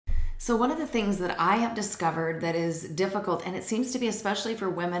So one of the things that I have discovered that is difficult, and it seems to be especially for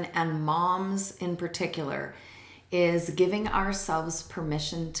women and moms in particular, is giving ourselves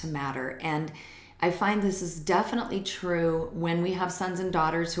permission to matter. And I find this is definitely true when we have sons and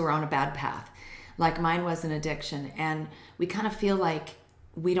daughters who are on a bad path, like mine was an addiction. And we kind of feel like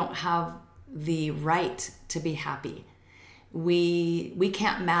we don't have the right to be happy. We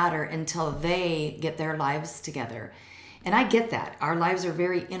can't matter until they get their lives together. And I get that. Our lives are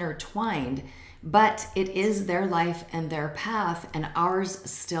very intertwined, but it is their life and their path, and ours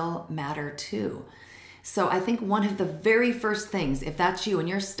still matter too. So I think one of the very first things, if that's you and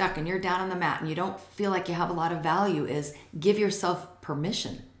you're stuck and you're down on the mat and you don't feel like you have a lot of value, is give yourself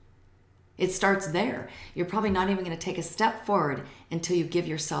permission. It starts there. You're probably not even going to take a step forward until you give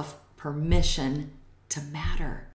yourself permission to matter.